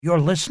You're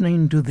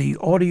listening to the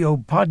audio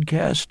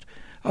podcast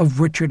of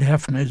Richard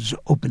Hefner's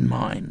Open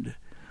Mind.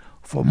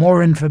 For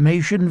more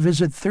information,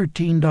 visit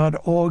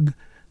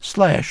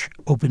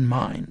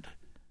 13.org/openmind.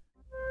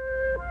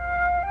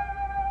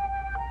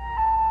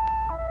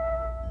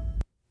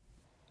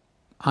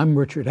 I'm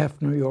Richard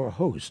Hefner, your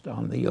host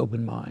on The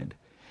Open Mind.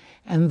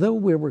 And though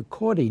we're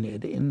recording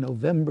it in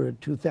November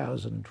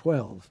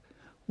 2012,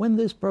 when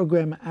this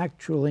program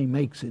actually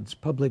makes its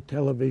public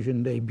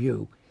television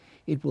debut,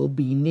 it will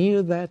be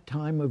near that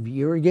time of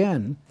year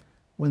again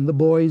when the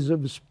boys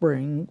of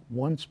spring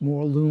once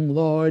more loom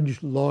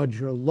large,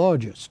 larger,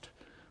 largest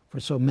for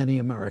so many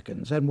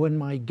Americans, and when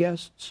my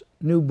guest's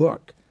new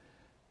book,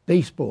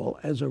 Baseball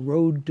as a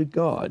Road to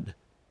God,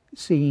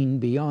 Seeing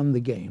Beyond the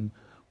Game,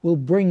 will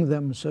bring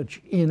them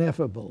such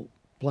ineffable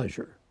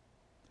pleasure.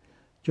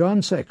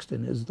 John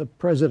Sexton is the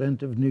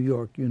president of New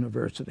York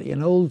University,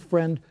 an old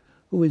friend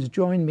who has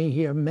joined me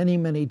here many,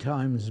 many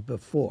times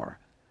before.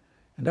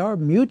 And our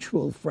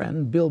mutual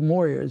friend, Bill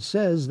Moyer,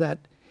 says that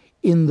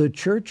in the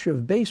Church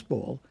of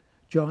Baseball,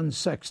 John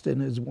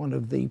Sexton is one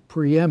of the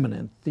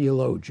preeminent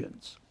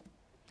theologians.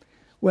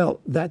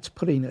 Well, that's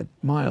putting it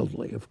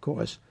mildly, of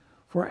course,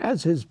 for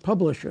as his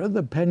publisher,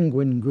 the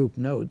Penguin Group,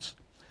 notes,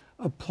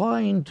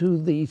 applying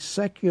to the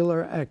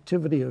secular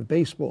activity of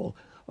baseball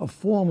a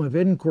form of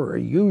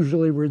inquiry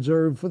usually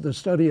reserved for the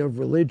study of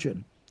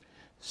religion,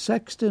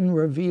 Sexton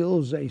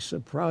reveals a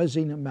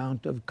surprising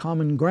amount of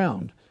common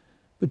ground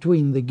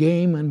between the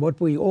game and what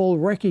we all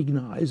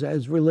recognize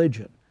as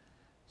religion: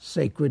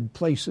 sacred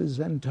places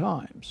and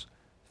times,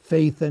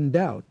 faith and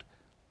doubt,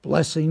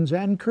 blessings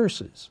and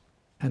curses,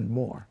 and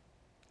more.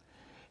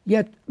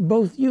 Yet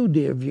both you,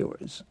 dear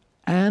viewers,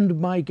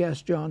 and my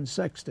guest John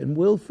Sexton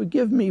will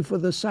forgive me for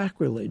the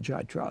sacrilege,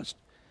 I trust,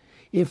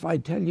 if I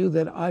tell you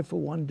that I,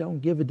 for one,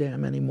 don't give a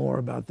damn anymore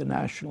about the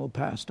national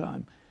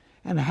pastime,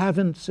 and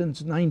haven't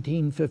since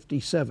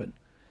 1957,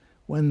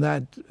 when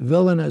that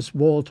villainous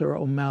Walter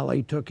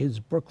O'Malley took his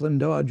Brooklyn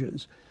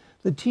Dodgers,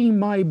 the team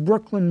my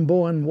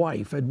Brooklyn-born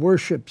wife had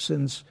worshipped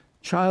since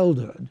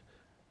childhood,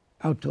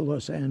 out to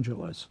Los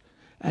Angeles,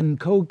 and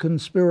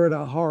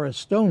co-conspirator Horace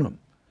Stoneham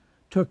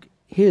took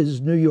his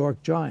New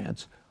York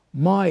Giants,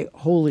 my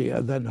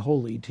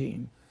holier-than-holy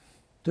team,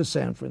 to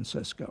San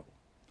Francisco.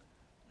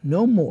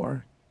 No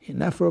more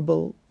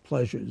ineffable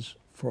pleasures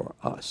for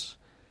us.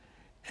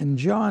 And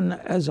John,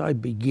 as I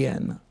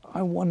begin,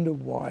 I wonder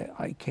why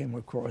I came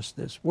across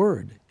this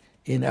word,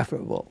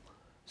 ineffable,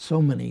 so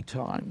many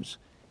times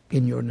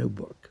in your new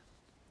book.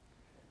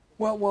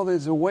 Well,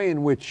 there's a way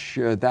in which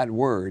that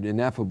word,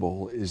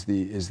 ineffable, is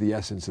the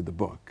essence of the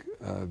book,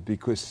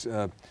 because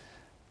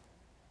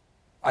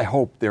I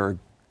hope there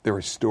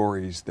are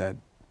stories that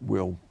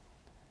will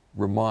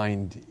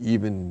remind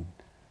even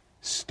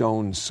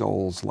stone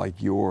souls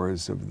like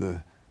yours of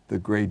the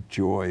great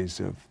joys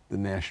of the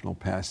national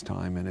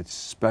pastime and its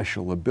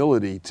special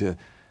ability to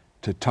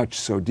touch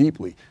so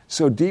deeply.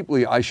 So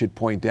deeply, I should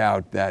point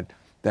out that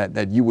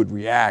you would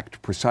react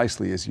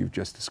precisely as you've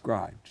just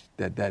described.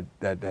 That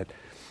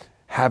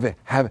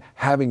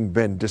having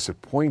been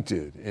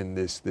disappointed in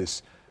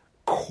this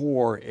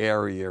core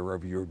area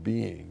of your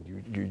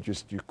being,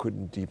 you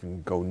couldn't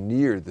even go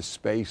near the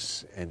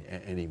space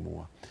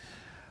anymore.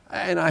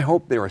 And I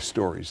hope there are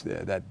stories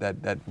there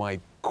that might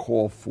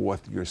call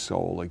forth your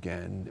soul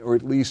again, or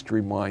at least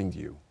remind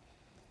you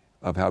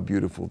of how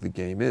beautiful the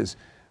game is.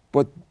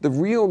 But the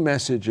real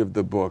message of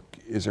the book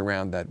is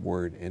around that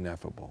word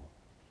ineffable.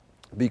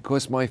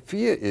 Because my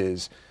fear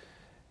is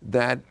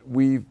that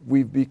we've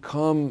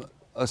become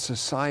a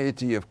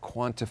society of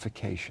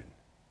quantification,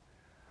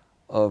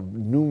 of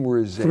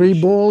numerization. 3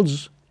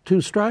 balls,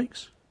 2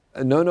 strikes?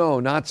 No,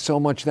 not so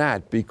much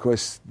that,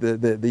 because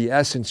the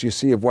essence you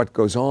see of what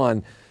goes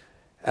on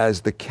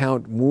as the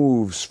count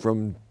moves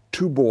from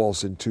 2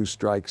 balls and 2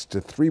 strikes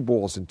to 3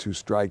 balls and 2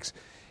 strikes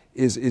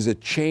is a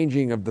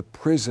changing of the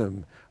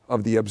prism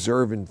of the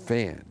observant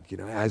fan,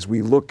 as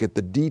we look at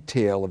the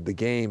detail of the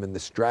game and the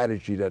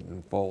strategy that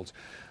unfolds.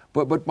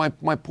 But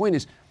my point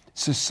is,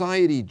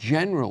 society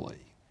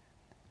generally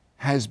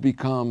has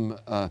become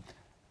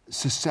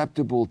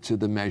susceptible to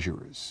the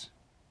measurers.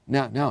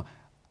 Now,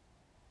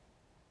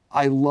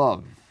 I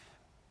love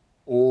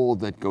all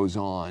that goes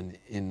on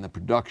in the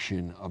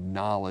production of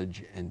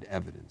knowledge and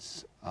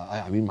evidence.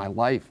 I mean, my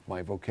life,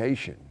 my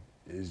vocation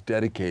is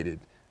dedicated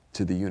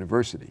to the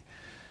university.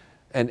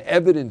 And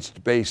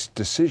evidence-based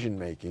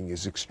decision-making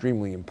is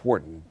extremely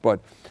important,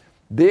 but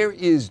there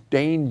is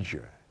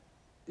danger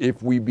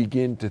if we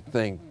begin to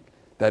think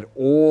that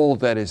all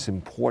that is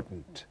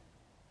important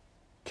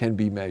can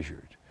be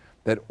measured,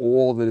 that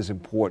all that is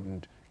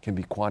important can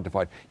be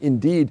quantified.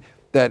 Indeed,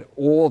 that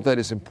all that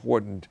is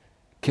important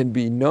can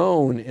be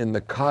known in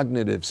the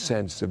cognitive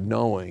sense of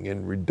knowing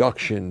and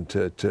reduction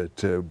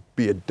to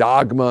be a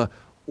dogma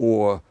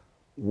or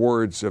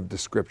words of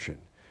description.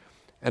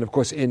 And of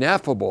course,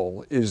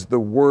 ineffable is the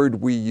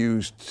word we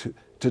use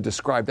to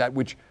describe that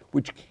which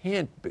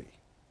can't be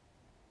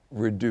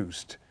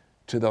reduced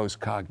to those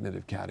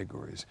cognitive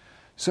categories.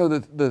 So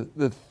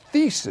the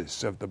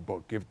thesis of the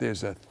book, if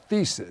there's a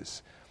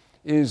thesis,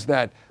 is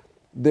that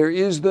there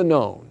is the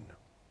known,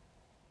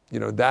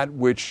 that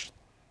which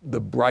the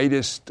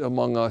brightest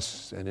among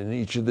us and in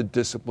each of the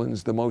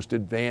disciplines, the most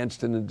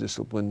advanced in the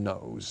discipline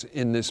knows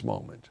in this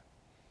moment.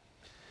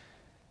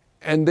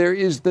 And there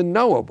is the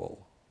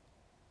knowable,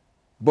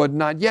 but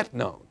not yet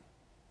known,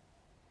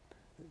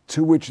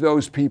 to which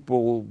those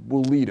people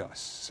will lead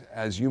us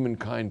as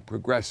humankind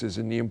progresses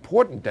in the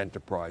important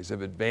enterprise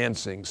of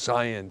advancing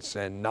science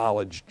and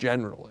knowledge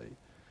generally.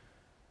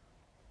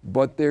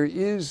 But there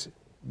is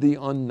the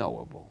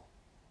unknowable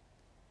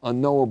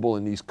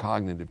in these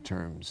cognitive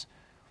terms,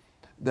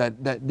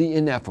 that the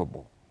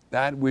ineffable,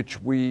 that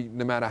which we,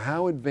 no matter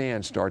how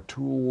advanced our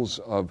tools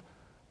of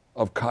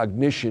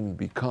cognition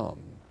become,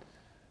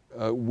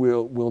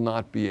 will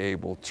not be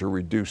able to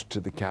reduce to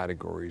the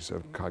categories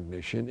of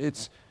cognition.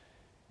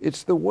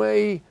 It's the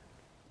way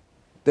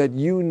that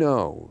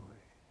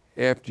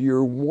after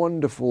your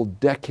wonderful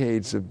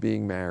decades of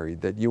being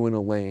married, that you and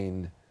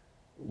Elaine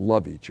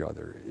love each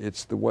other.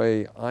 It's the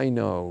way I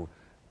know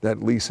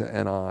that Lisa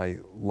and I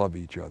love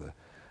each other.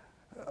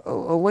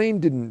 Elaine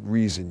didn't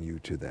reason you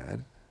to that.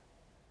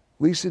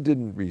 Lisa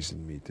didn't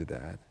reason me to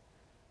that.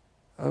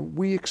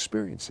 We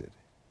experience it.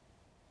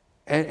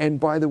 And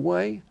by the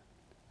way,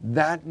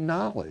 that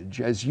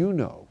knowledge, as you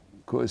know,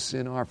 because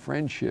in our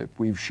friendship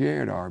we've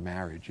shared our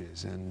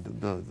marriages and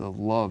the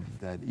love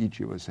that each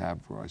of us have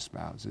for our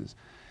spouses,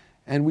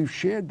 and we've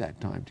shared that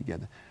time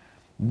together.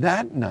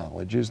 That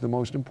knowledge is the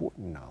most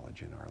important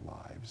knowledge in our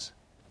lives,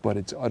 but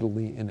it's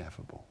utterly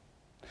ineffable.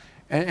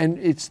 And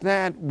it's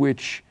that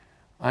which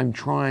I'm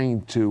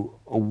trying to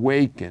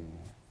awaken,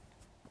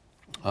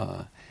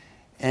 and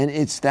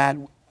it's that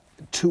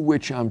to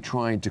which I'm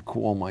trying to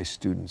call my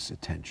students'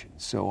 attention.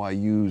 So I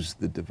use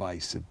the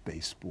device of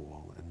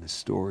baseball and the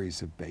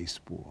stories of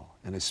baseball,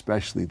 and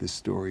especially the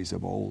stories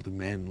of old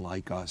men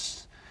like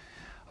us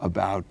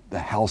about the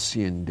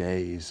halcyon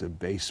days of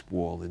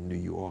baseball in New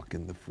York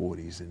in the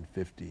 40s and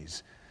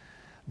 50s.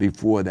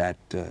 Before that,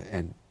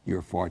 and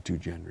you're far too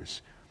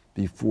generous,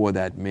 before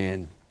that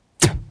man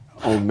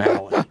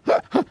O'Malley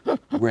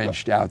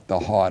wrenched out the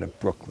heart of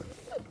Brooklyn.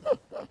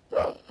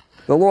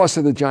 The loss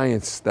of the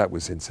Giants, that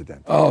was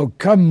incidental. Oh,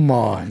 come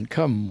on.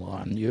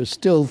 You're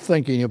still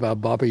thinking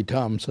about Bobby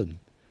Thomson.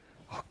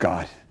 Oh,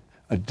 God,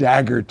 a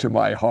dagger to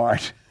my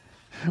heart.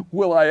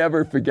 Will I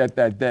ever forget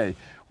that day?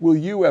 Will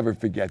you ever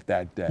forget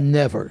that day?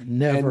 Never.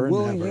 And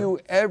will you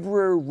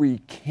ever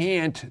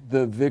recant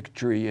the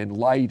victory in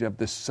light of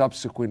the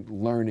subsequent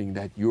learning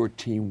that your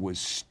team was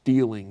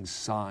stealing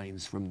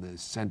signs from the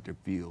center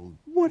field?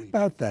 What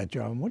about that,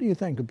 John? What do you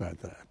think about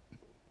that?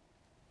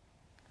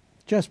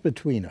 Just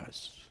between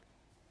us.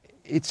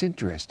 It's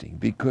interesting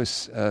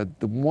because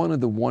one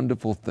of the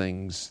wonderful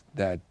things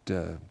that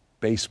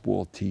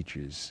baseball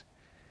teaches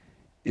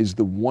is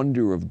the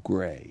wonder of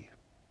gray.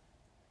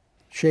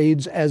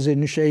 Shades as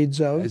in shades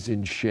of? As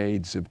in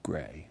shades of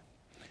gray.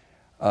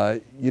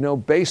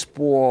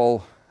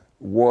 Baseball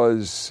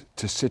was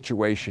to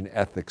situation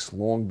ethics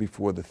long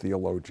before the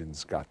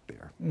theologians got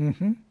there.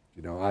 Mm-hmm.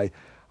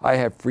 I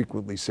have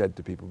frequently said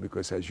to people,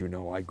 because as you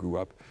know, I grew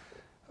up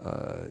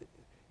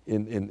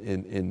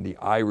in the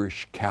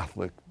Irish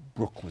Catholic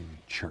Brooklyn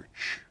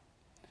church,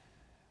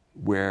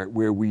 where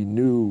we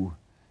knew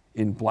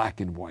in black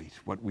and white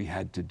what we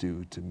had to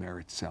do to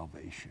merit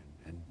salvation.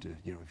 And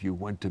if you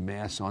went to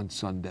Mass on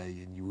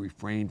Sunday and you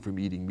refrained from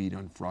eating meat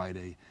on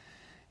Friday,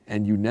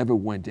 and you never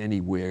went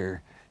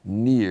anywhere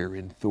near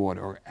in thought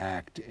or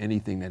act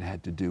anything that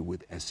had to do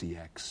with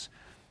sex,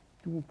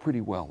 you were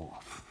pretty well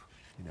off,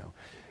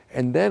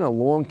 And then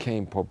along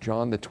came Pope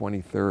John the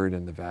 23rd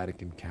and the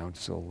Vatican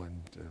Council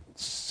and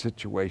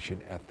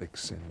situation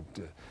ethics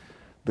and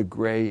the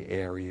gray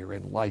area,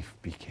 and life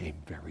became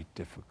very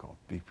difficult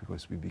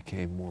because we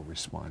became more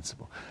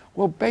responsible.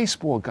 Well,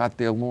 baseball got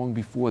there long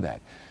before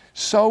that.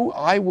 So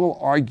I will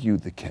argue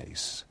the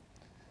case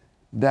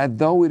that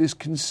though it is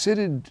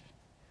considered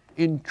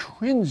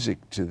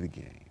intrinsic to the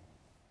game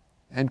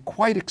and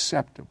quite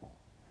acceptable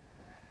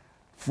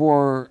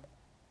for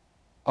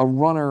a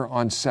runner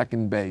on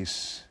second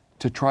base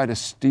to try to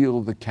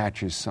steal the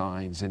catcher's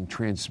signs and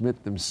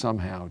transmit them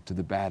somehow to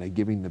the batter,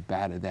 giving the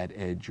batter that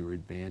edge or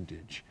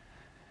advantage,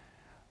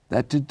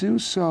 that to do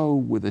so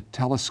with a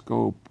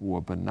telescope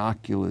or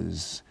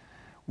binoculars,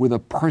 with a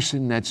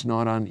person that's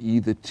not on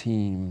either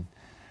team,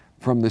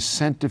 from the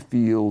center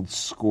field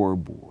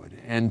scoreboard,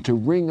 and to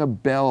ring a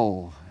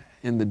bell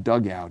in the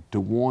dugout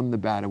to warn the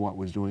batter what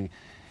was doing,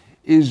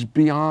 is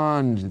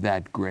beyond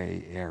that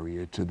gray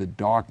area to the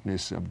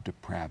darkness of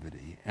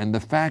depravity. And the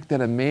fact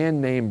that a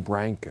man named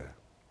Branca,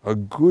 a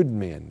good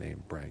man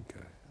named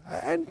Branca,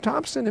 and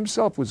Thomson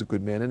himself was a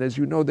good man, and as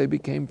you know, they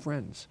became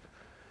friends.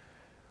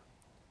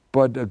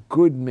 But a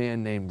good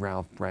man named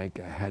Ralph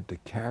Branca had to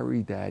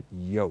carry that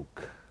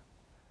yoke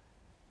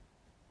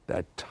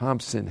that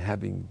Thomson,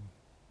 having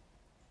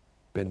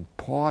been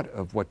part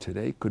of what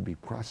today could be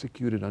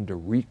prosecuted under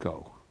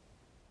RICO,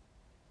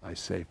 I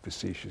say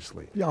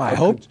facetiously. Yeah, I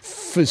hope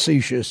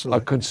facetiously.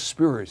 A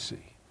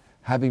conspiracy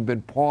having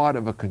been part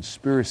of a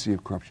conspiracy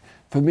of corruption.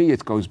 For me,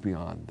 it goes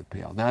beyond the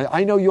pale. Now,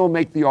 I know you'll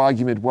make the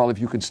argument, well, if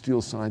you can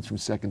steal signs from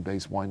second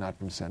base, why not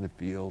from center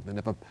field? And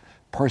if a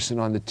person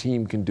on the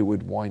team can do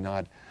it, why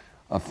not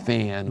a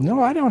fan?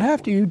 No, I don't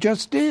have to. You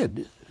just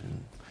did.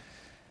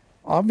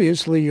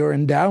 Obviously, you're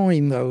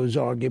endowing those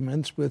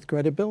arguments with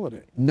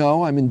credibility.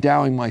 No, I'm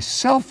endowing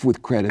myself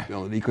with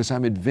credibility because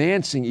I'm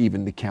advancing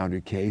even the counter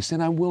case,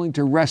 and I'm willing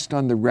to rest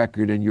on the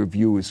record, and your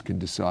viewers can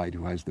decide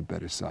who has the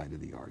better side of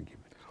the argument.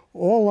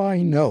 All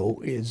I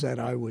know is that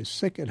I was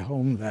sick at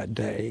home that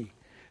day,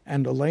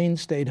 and Elaine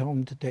stayed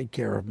home to take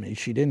care of me.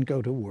 She didn't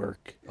go to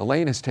work.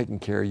 Elaine has taken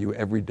care of you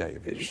every day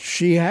of it.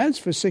 She has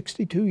for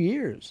 62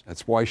 years.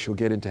 That's why she'll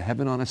get into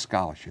heaven on a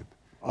scholarship.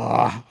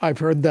 I've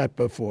heard that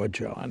before,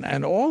 John.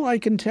 And all I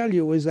can tell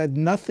you is that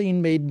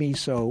nothing made me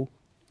so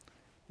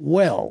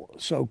well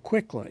so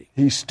quickly.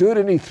 He stood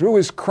and he threw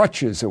his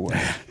crutches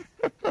away.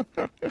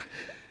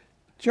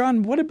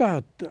 John, what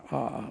about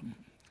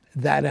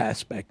that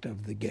aspect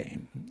of the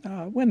game?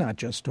 We're not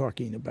just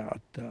talking about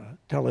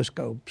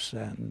telescopes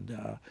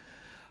and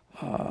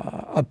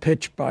a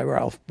pitch by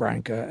Ralph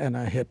Branca and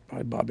a hit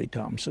by Bobby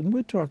Thompson.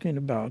 We're talking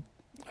about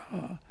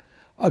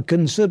a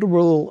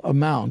considerable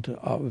amount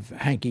of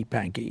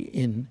hanky-panky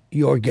in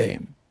your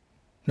game.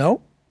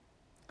 No?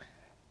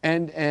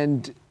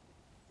 And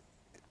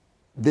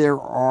there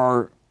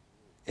are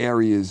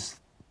areas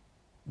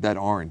that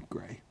aren't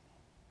gray.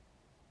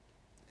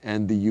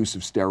 And the use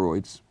of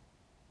steroids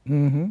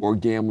or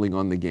gambling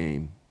on the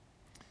game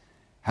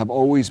have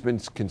always been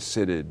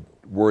considered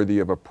worthy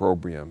of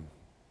opprobrium,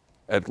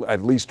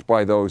 at least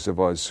by those of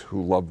us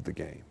who love the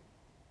game.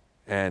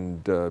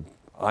 And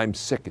I'm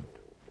sickened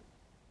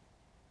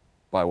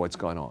by what's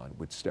gone on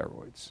with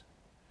steroids.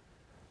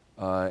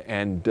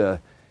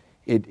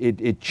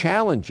 It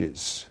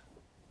challenges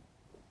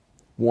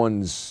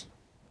one's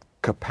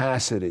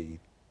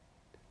capacity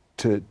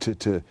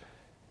to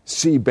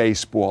see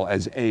baseball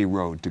as a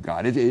road to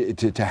God,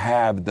 to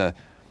have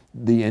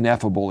the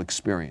ineffable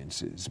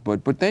experiences.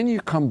 But then you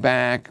come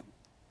back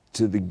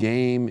to the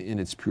game in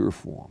its pure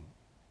form,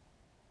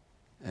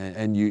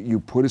 and you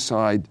put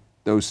aside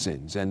those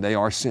sins, and they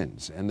are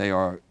sins, and they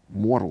are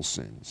mortal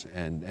sins,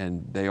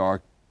 and they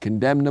are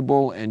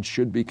condemnable and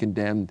should be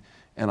condemned,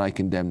 and I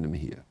condemn them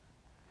here.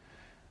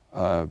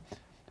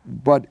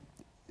 But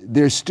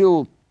there's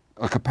still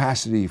a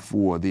capacity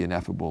for the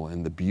ineffable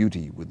and the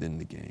beauty within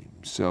the game.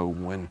 So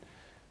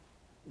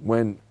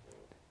when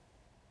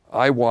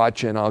I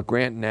watch, and I'll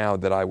grant now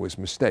that I was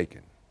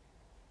mistaken,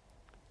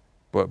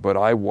 but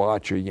I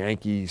watch a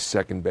Yankees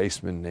second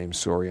baseman named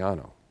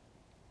Soriano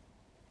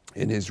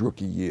in his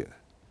rookie year,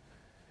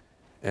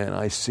 and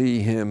I see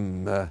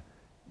him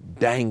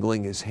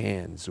dangling his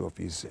hands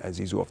as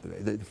he's off the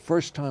base. The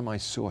first time I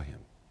saw him,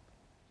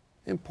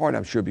 in part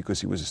I'm sure because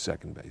he was a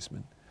second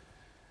baseman,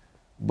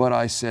 but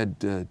I said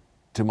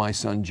to my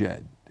son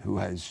Jed, who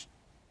has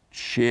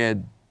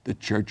shared the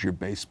Church of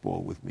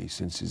Baseball with me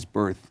since his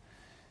birth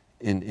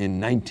in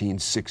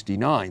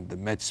 1969, the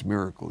Mets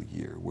miracle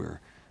year,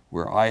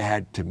 where I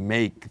had to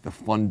make the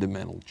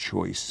fundamental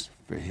choice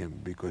for him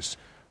because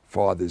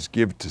fathers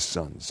give to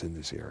sons in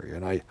this area.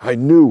 And I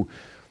knew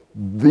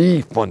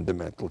the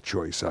fundamental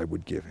choice I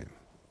would give him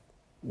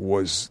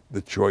was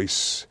the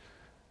choice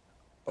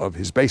of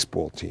his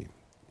baseball team,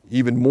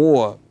 even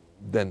more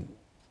than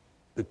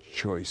the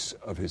choice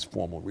of his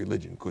formal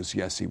religion, because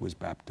yes, he was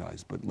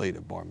baptized, but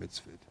later bar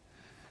mitzvahed.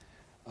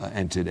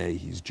 And today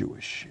he's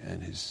Jewish,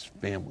 and his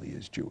family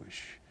is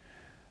Jewish.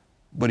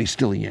 But he's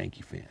still a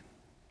Yankee fan.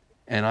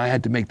 And I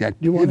had to make that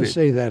pivot. You want to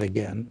say that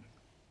again?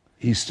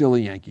 He's still a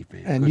Yankee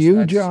fan. And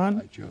you,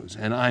 John? I chose,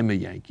 and I'm a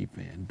Yankee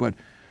fan. But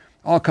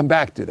I'll come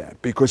back to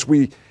that, because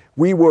we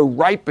were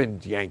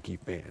ripened Yankee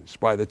fans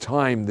by the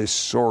time this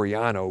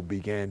Soriano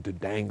began to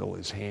dangle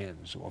his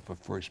hands off of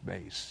first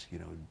base,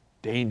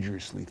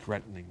 dangerously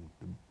threatening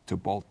to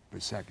bolt for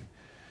second.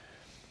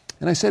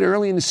 And I said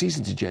early in the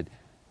season to Jed,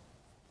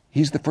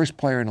 he's the first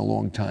player in a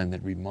long time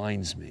that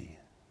reminds me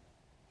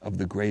of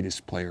the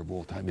greatest player of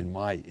all time, in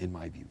my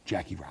view,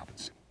 Jackie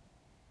Robinson.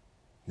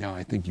 Now,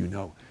 I think you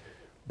know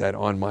that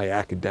on my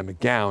academic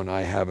gown,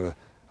 I have a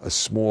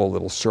small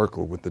little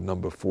circle with the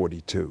number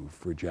 42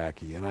 for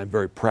Jackie. And I'm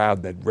very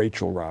proud that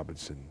Rachel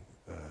Robinson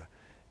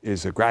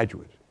is a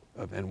graduate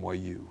of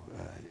NYU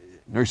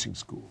nursing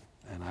school.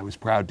 And I was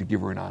proud to give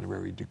her an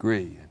honorary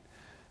degree and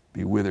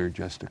be with her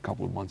just a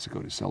couple of months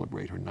ago to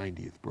celebrate her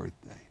 90th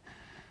birthday.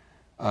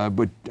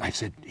 But I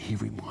said, he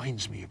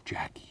reminds me of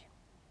Jackie.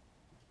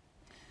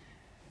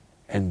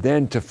 And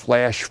then to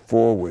flash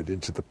forward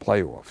into the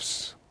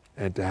playoffs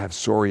and to have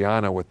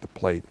Soriano at the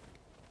plate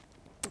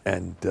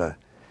and to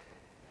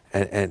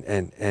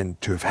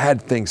have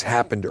had things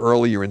happen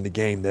earlier in the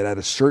game that at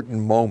a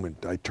certain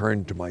moment I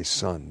turned to my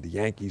son, the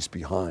Yankees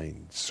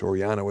behind,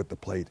 Soriano at the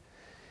plate,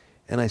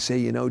 and I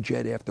say,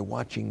 Jed, after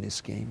watching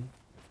this game,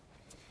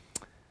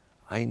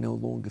 I no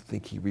longer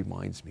think he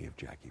reminds me of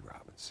Jackie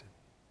Robinson.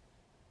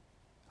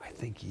 I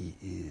think he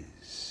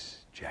is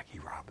Jackie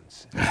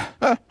Robinson.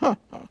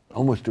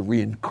 Almost a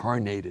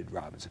reincarnated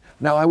Robinson.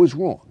 Now, I was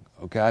wrong,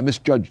 okay? I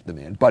misjudged the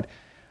man. But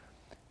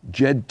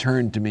Jed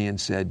turned to me and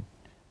said,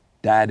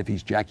 Dad, if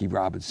he's Jackie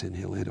Robinson,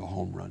 he'll hit a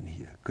home run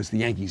here. Because the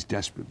Yankees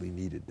desperately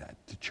needed that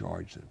to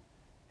charge them.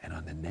 And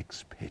on the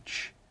next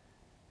pitch,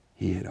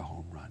 he hit a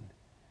home run.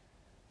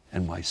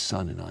 And my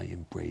son and I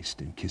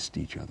embraced and kissed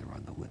each other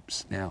on the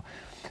lips. Now,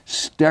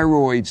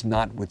 steroids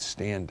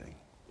notwithstanding,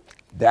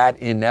 that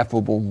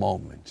ineffable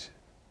moment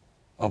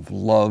of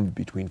love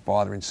between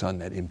father and son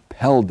that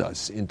impelled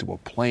us into a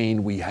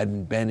plane we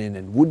hadn't been in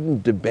and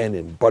wouldn't have been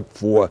in but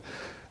for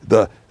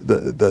the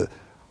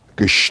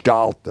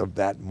gestalt of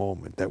that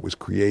moment that was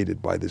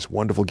created by this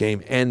wonderful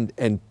game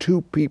and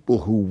two people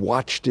who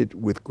watched it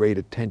with great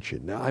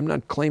attention. Now, I'm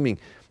not claiming,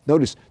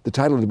 notice the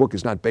title of the book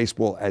is not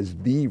Baseball as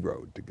the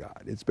Road to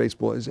God. It's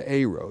Baseball as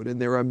a Road, and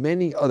there are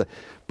many other.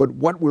 But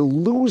what we're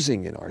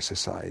losing in our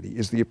society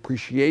is the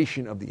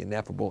appreciation of the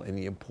ineffable and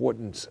the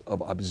importance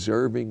of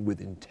observing with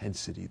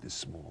intensity the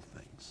small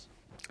things.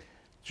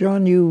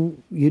 John,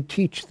 you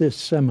teach this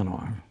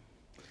seminar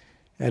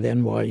at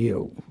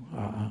NYU.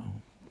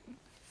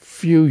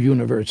 Few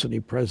university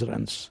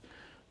presidents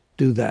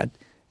do that.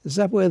 Is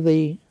that where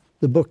the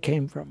book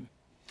came from?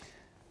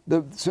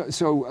 There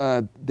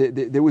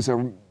was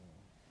a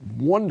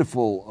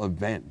wonderful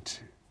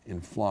event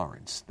in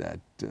Florence that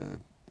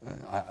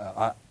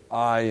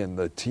I and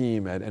the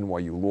team at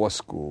NYU Law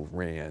School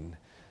ran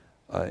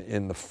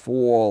in the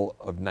fall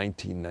of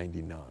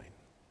 1999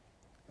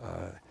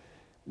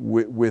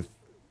 with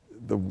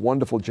the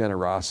wonderful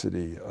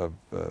generosity of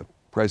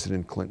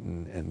President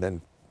Clinton and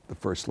then the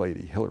First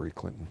Lady, Hillary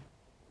Clinton.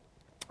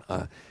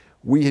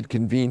 We had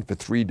convened for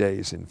 3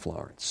 days in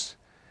Florence,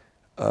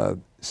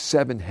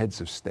 7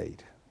 heads of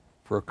state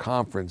for a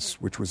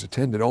conference which was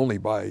attended only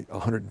by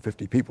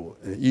 150 people.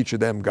 Each of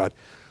them got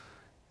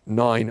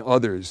 9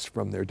 others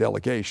from their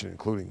delegation,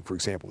 including, for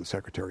example, the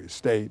Secretary of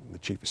State and the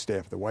Chief of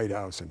Staff of the White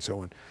House and so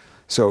on.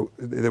 So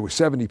there were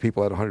 70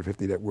 people out of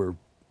 150 that were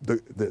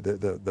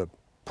the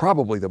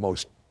probably the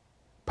most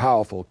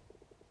powerful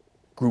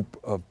group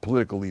of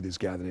political leaders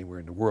gathered anywhere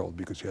in the world,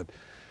 because you had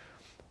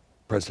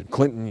President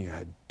Clinton, you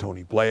had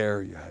Tony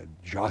Blair, you had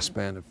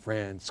Jospin of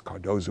France,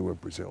 Cardozo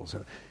of Brazil.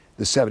 So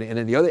the 70, and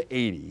then the other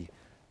 80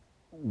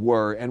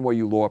 were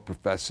NYU law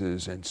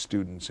professors and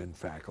students and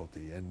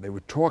faculty, and they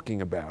were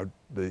talking about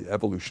the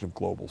evolution of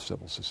global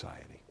civil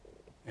society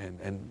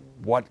and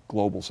what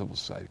global civil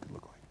society could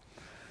look like.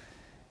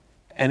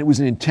 And it was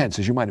an intense,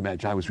 as you might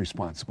imagine, I was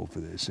responsible for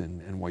this,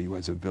 and NYU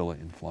has a villa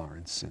in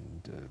Florence,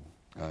 and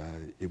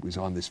it was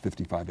on this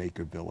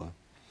 55-acre villa.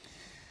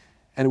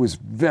 And it was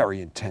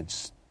very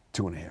intense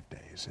 2.5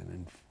 days. And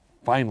then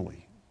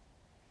finally,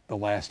 the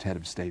last head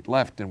of state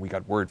left, and we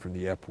got word from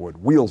the airport,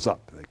 wheels up,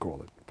 they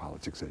call it in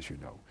politics, as you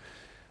know.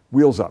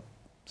 Wheels up,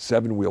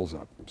 7 wheels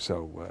up.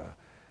 So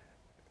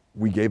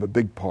we gave a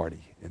big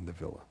party in the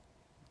villa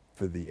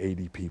for the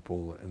 80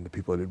 people and the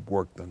people that had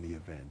worked on the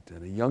event.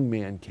 And a young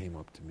man came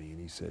up to me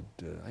and he said,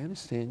 I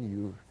understand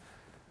you're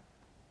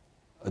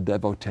a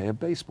devotee of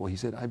baseball. He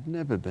said, I've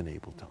never been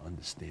able to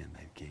understand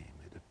that game.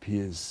 It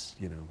appears,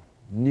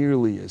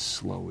 nearly as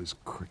slow as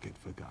cricket,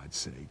 for God's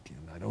sake.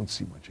 And I don't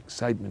see much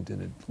excitement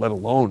in it, let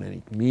alone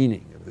any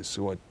meaning of the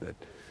sort that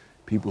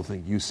people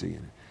think you see in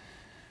it.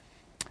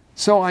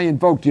 So I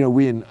invoked,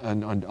 we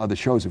on other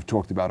shows have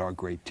talked about our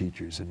great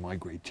teachers, and my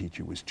great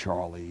teacher was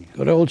Charlie.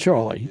 Good old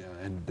Charlie.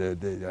 Yeah,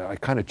 and I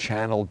kind of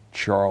channeled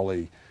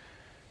Charlie.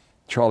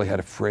 Charlie had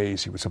a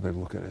phrase. He would sometimes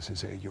look at us and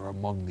say, "You're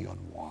among the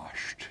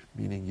unwashed,"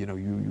 meaning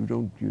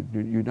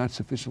you're not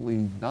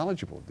sufficiently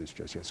knowledgeable of this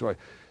just yet. So I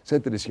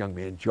said to this young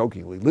man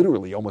jokingly,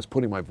 literally, almost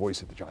putting my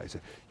voice at the child, I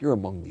said, "You're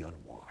among the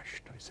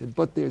unwashed." I said,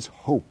 "But there's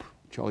hope."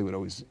 Charlie would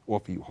always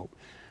offer you hope.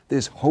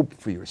 There's hope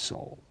for your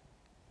soul.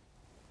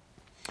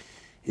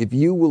 If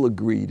you will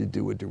agree to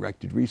do a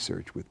directed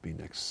research with me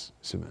next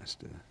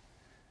semester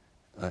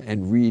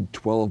and read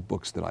 12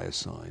 books that I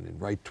assign and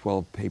write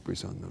 12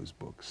 papers on those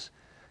books,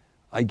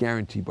 I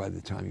guarantee by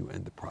the time you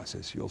end the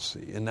process, you'll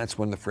see. And that's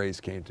when the phrase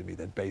came to me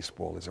that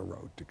baseball is a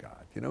road to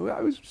God.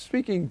 I was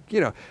speaking,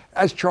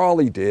 as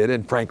Charlie did,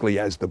 and frankly,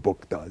 as the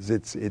book does.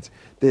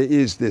 There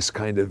is this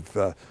kind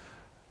of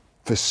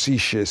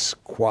facetious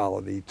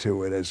quality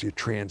to it as you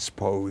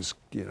transpose,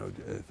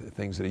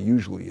 things that are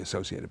usually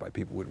associated by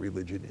people with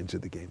religion into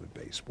the game of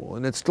baseball.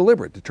 And it's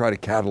deliberate to try to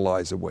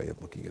catalyze a way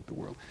of looking at the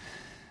world.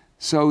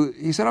 So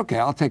he said, okay,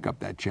 I'll take up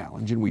that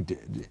challenge. And we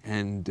did.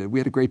 And we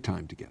had a great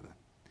time together.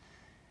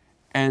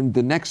 And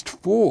the next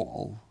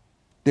fall,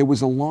 there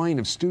was a line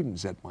of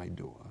students at my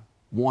door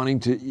wanting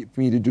for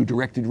me to do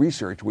directed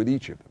research with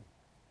each of them.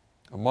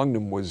 Among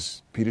them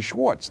was Peter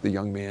Schwartz, the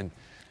young man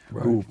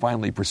who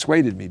finally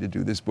persuaded me to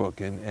do this book.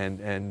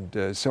 And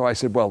so I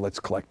said, well, let's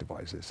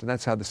collectivize this. And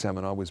that's how the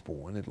seminar was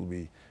born. It'll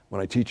be,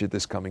 when I teach it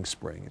this coming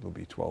spring, it'll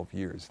be 12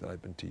 years that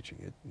I've been teaching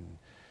it. And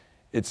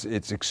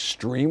it's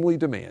extremely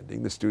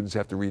demanding. The students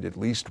have to read at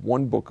least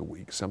 1 book a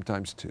week,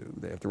 sometimes 2.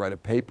 They have to write a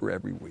paper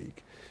every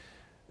week.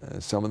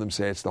 Some of them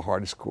say it's the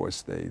hardest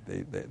course they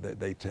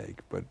take,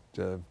 but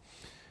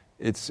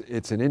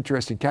it's an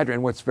interesting category.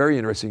 And what's very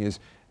interesting is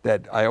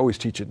that I always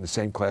teach it in the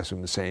same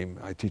classroom,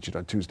 I teach it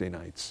on Tuesday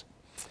nights,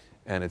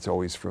 and it's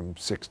always from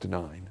 6 to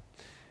 9.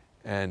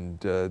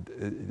 And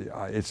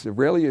it's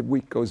rarely a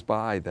week goes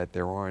by that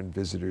there aren't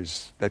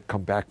visitors that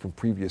come back from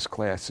previous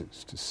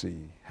classes to see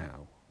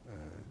how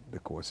the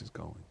course is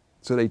going.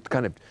 So they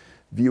kind of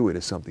view it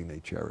as something they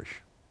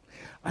cherish.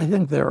 I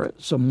think there are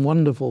some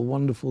wonderful,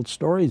 wonderful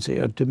stories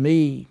here. To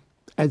me,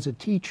 as a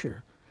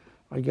teacher,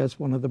 I guess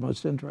one of the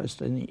most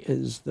interesting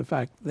is the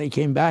fact they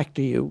came back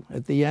to you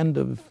at the end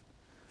of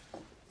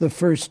the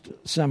first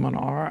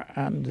seminar,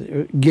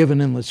 and given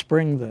in the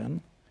spring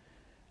then,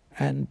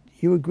 and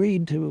you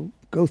agreed to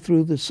go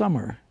through the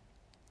summer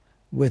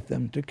with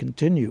them to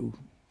continue.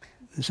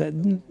 They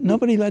said,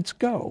 nobody lets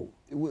go.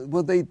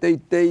 Well, they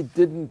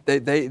didn't.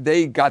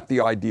 They got the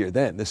idea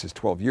then. This is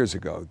 12 years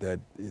ago. That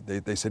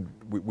they said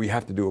we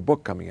have to do a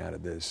book coming out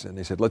of this, and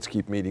they said let's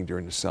keep meeting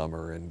during the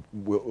summer, and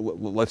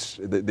let's.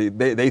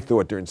 They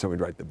thought during summer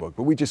we'd write the book,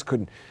 but we just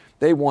couldn't.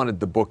 They wanted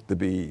the book to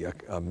be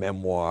a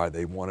memoir.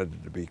 They wanted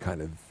it to be kind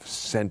of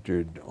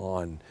centered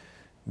on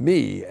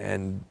me,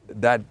 and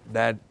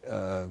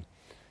I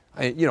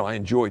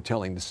enjoy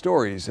telling the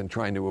stories and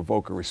trying to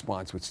evoke a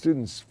response with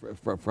students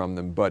from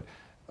them, but.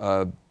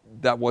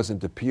 That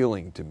wasn't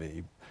appealing to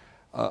me.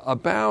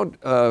 About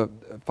 5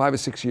 or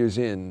 6 years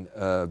in,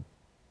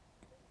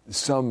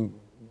 some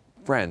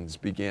friends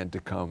began to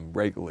come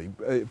regularly,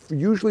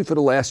 usually for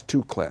the last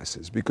 2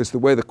 classes, because the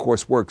way the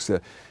course works,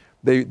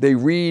 they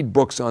read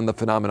books on the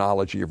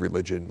phenomenology of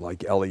religion,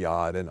 like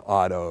Eliot and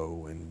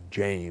Otto and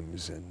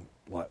James and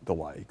the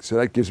like. So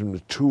that gives them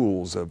the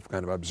tools of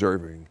kind of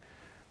observing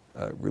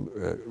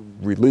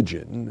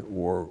religion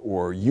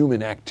or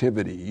human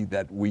activity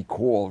that we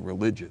call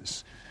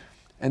religious.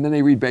 And then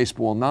they read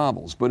baseball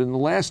novels. But in the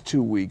last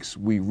 2 weeks,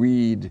 we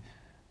read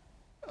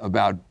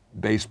about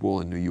baseball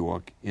in New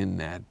York in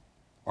that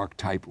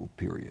archetypal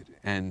period.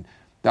 And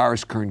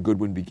Doris Kearns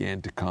Goodwin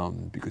began to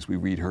come because we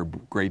read her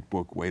great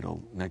book, Wait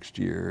Till Next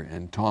Year.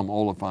 And Tom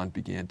Oliphant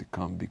began to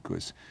come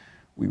because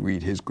we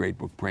read his great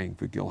book, Praying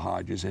for Gil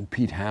Hodges. And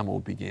Pete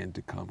Hamill began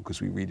to come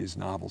because we read his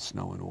novel,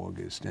 Snow in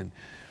August. And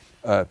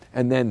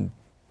then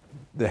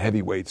the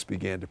heavyweights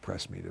began to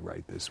press me to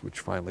write this, which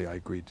finally I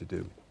agreed to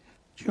do.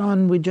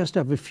 John, we just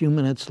have a few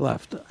minutes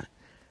left.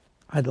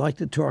 I'd like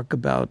to talk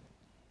about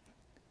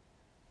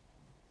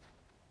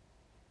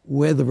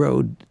where the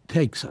road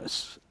takes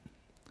us.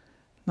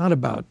 Not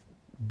about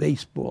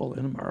baseball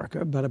in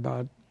America, but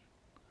about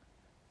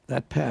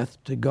that path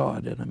to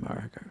God in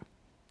America.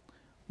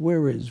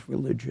 Where is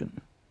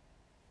religion?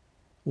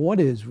 What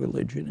is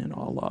religion in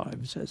our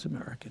lives as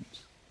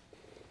Americans?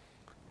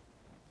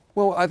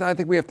 Well, I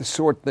think we have to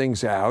sort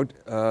things out.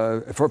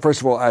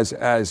 First of all,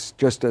 as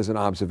just as an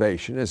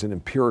observation, as an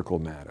empirical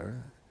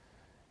matter,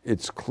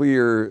 it's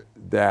clear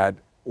that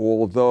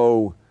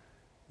although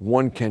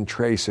one can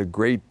trace a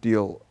great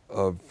deal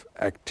of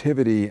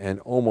activity and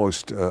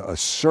almost a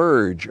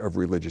surge of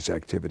religious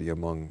activity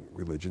among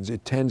religions,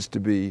 it tends to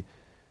be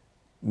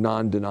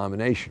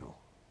non-denominational.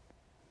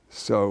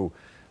 So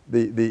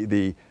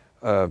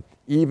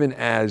even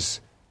as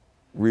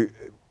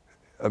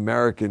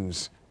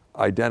Americans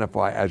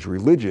identify as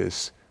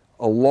religious,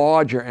 a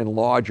larger and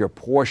larger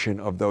portion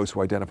of those who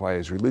identify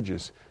as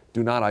religious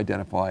do not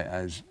identify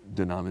as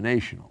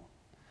denominational.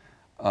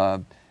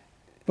 But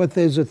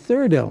there's a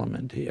third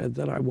element here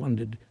that I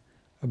wondered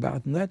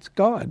about, and that's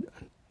God.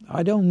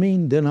 I don't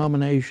mean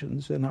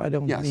denominations, and I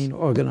don't mean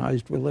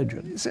organized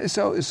religion.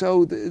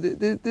 So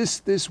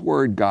this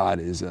word God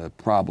is a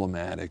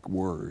problematic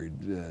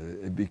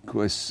word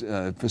because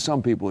for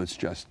some people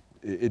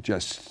it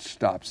just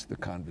stops the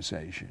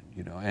conversation,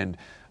 And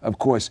of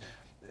course,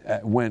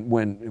 when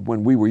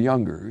we were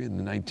younger in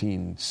the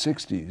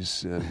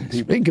 1960s,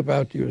 speak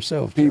about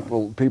yourself.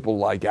 People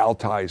like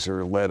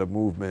Altizer led a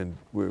movement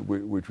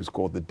which was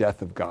called the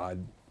Death of God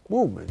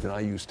movement, and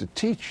I used to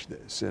teach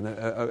this.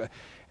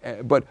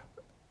 But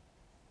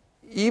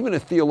even a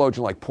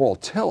theologian like Paul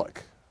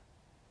Tillich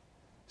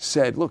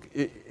said, "Look,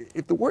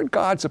 if the word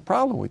God's a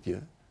problem with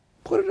you,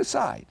 put it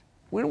aside.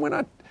 We're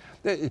not."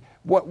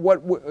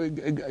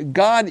 What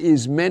God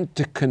is meant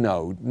to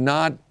connote,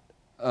 not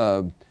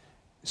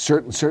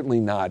certainly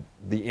not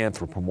the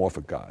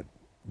anthropomorphic God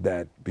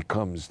that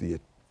becomes the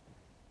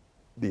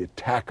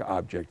attack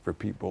object for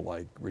people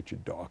like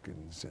Richard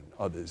Dawkins and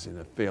others in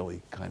a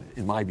fairly kind of,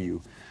 in my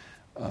view,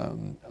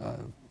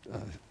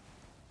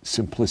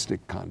 simplistic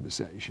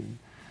conversation.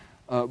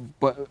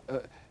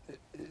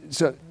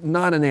 So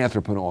not an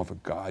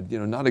anthropomorphic God,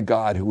 not a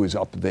God who is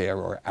up there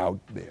or out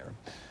there.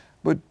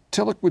 But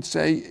Tillich would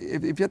say,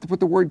 if you have to put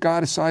the word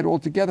God aside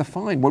altogether,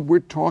 fine. What we're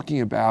talking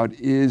about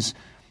is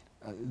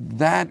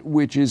that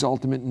which is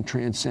ultimate and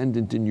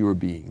transcendent in your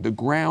being, the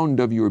ground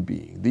of your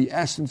being, the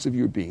essence of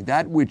your being,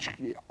 that which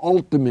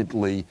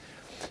ultimately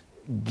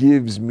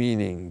gives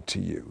meaning to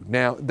you.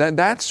 Now,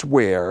 that's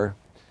where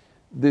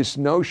this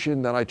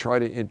notion that I try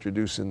to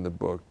introduce in the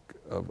book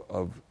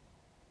of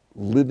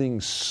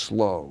living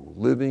slow,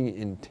 living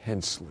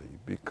intensely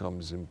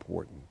becomes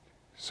important.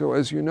 So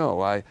as you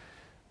know,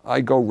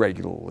 I go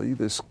regularly.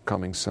 This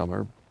coming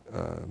summer,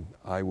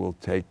 I will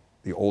take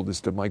the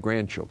oldest of my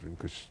grandchildren,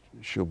 because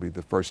she'll be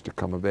the first to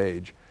come of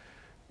age,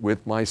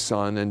 with my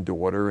son and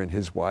daughter and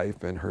his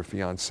wife and her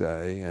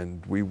fiancé,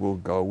 and we will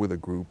go with a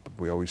group.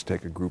 We always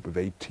take a group of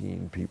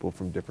 18 people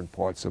from different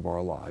parts of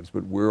our lives,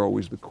 but we're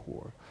always the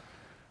core,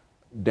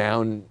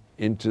 down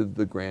into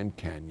the Grand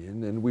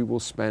Canyon, and we will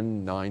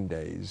spend 9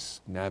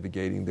 days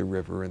navigating the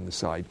river and the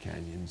side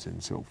canyons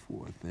and so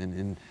forth.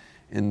 And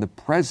in the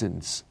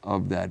presence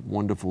of that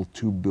wonderful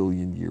 2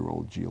 billion year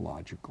old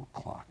geological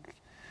clock.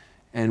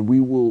 And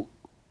we will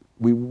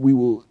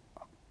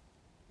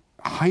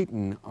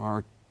heighten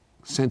our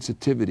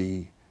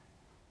sensitivity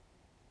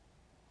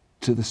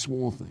to the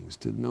small things,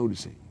 to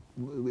noticing,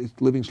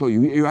 living slow.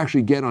 You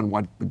actually get on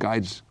what the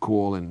guides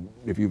call, and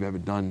if you've ever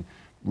done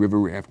river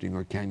rafting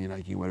or canyon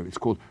hiking, whatever, it's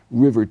called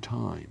river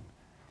time.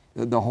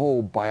 The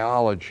whole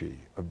biology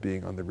of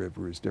being on the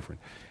river is different.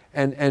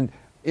 And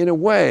in a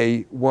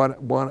way, what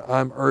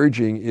I'm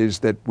urging is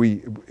that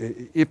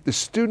if the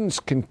students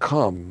can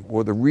come,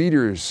 or the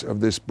readers of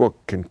this book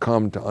can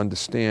come to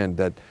understand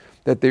that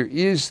there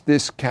is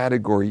this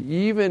category,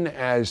 even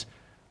as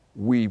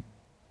we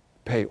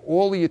pay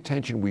all the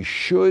attention we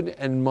should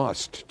and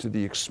must to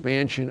the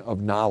expansion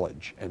of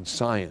knowledge and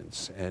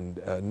science and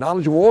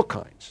knowledge of all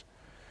kinds.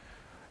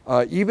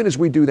 Even as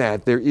we do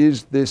that, there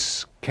is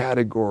this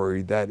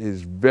category that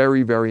is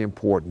very, very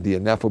important, the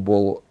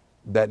ineffable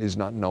that is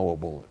not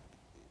knowable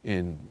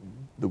in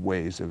the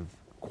ways of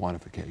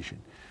quantification.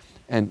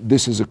 And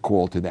this is a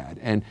call to that.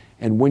 And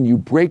when you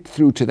break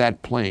through to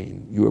that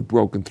plane, you have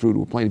broken through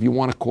to a plane. If you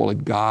want to call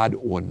it God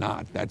or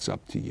not, that's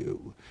up to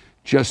you.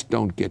 Just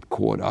don't get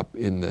caught up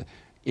in the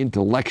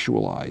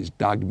intellectualized,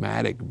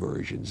 dogmatic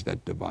versions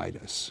that divide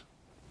us.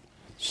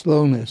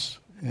 Slowness,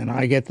 and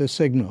I get the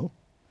signal.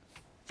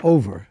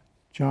 Over.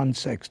 John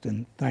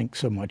Sexton, thanks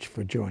so much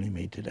for joining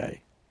me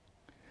today.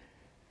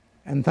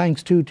 And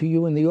thanks too to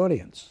you in the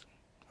audience.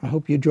 I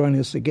hope you join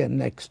us again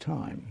next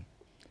time.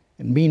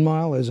 And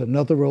meanwhile, as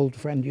another old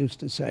friend used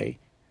to say,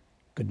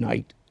 good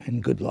night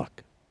and good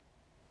luck.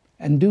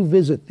 And do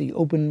visit the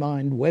Open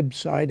Mind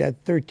website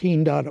at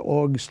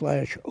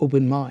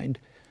 13.org/openmind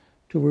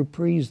to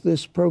reprise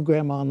this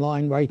program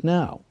online right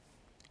now,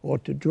 or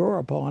to draw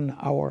upon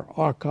our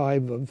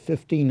archive of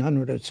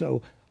 1,500 or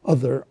so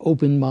other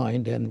Open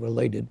Mind and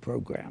related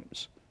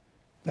programs.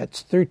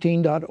 That's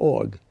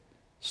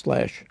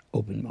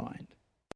 13.org/openmind.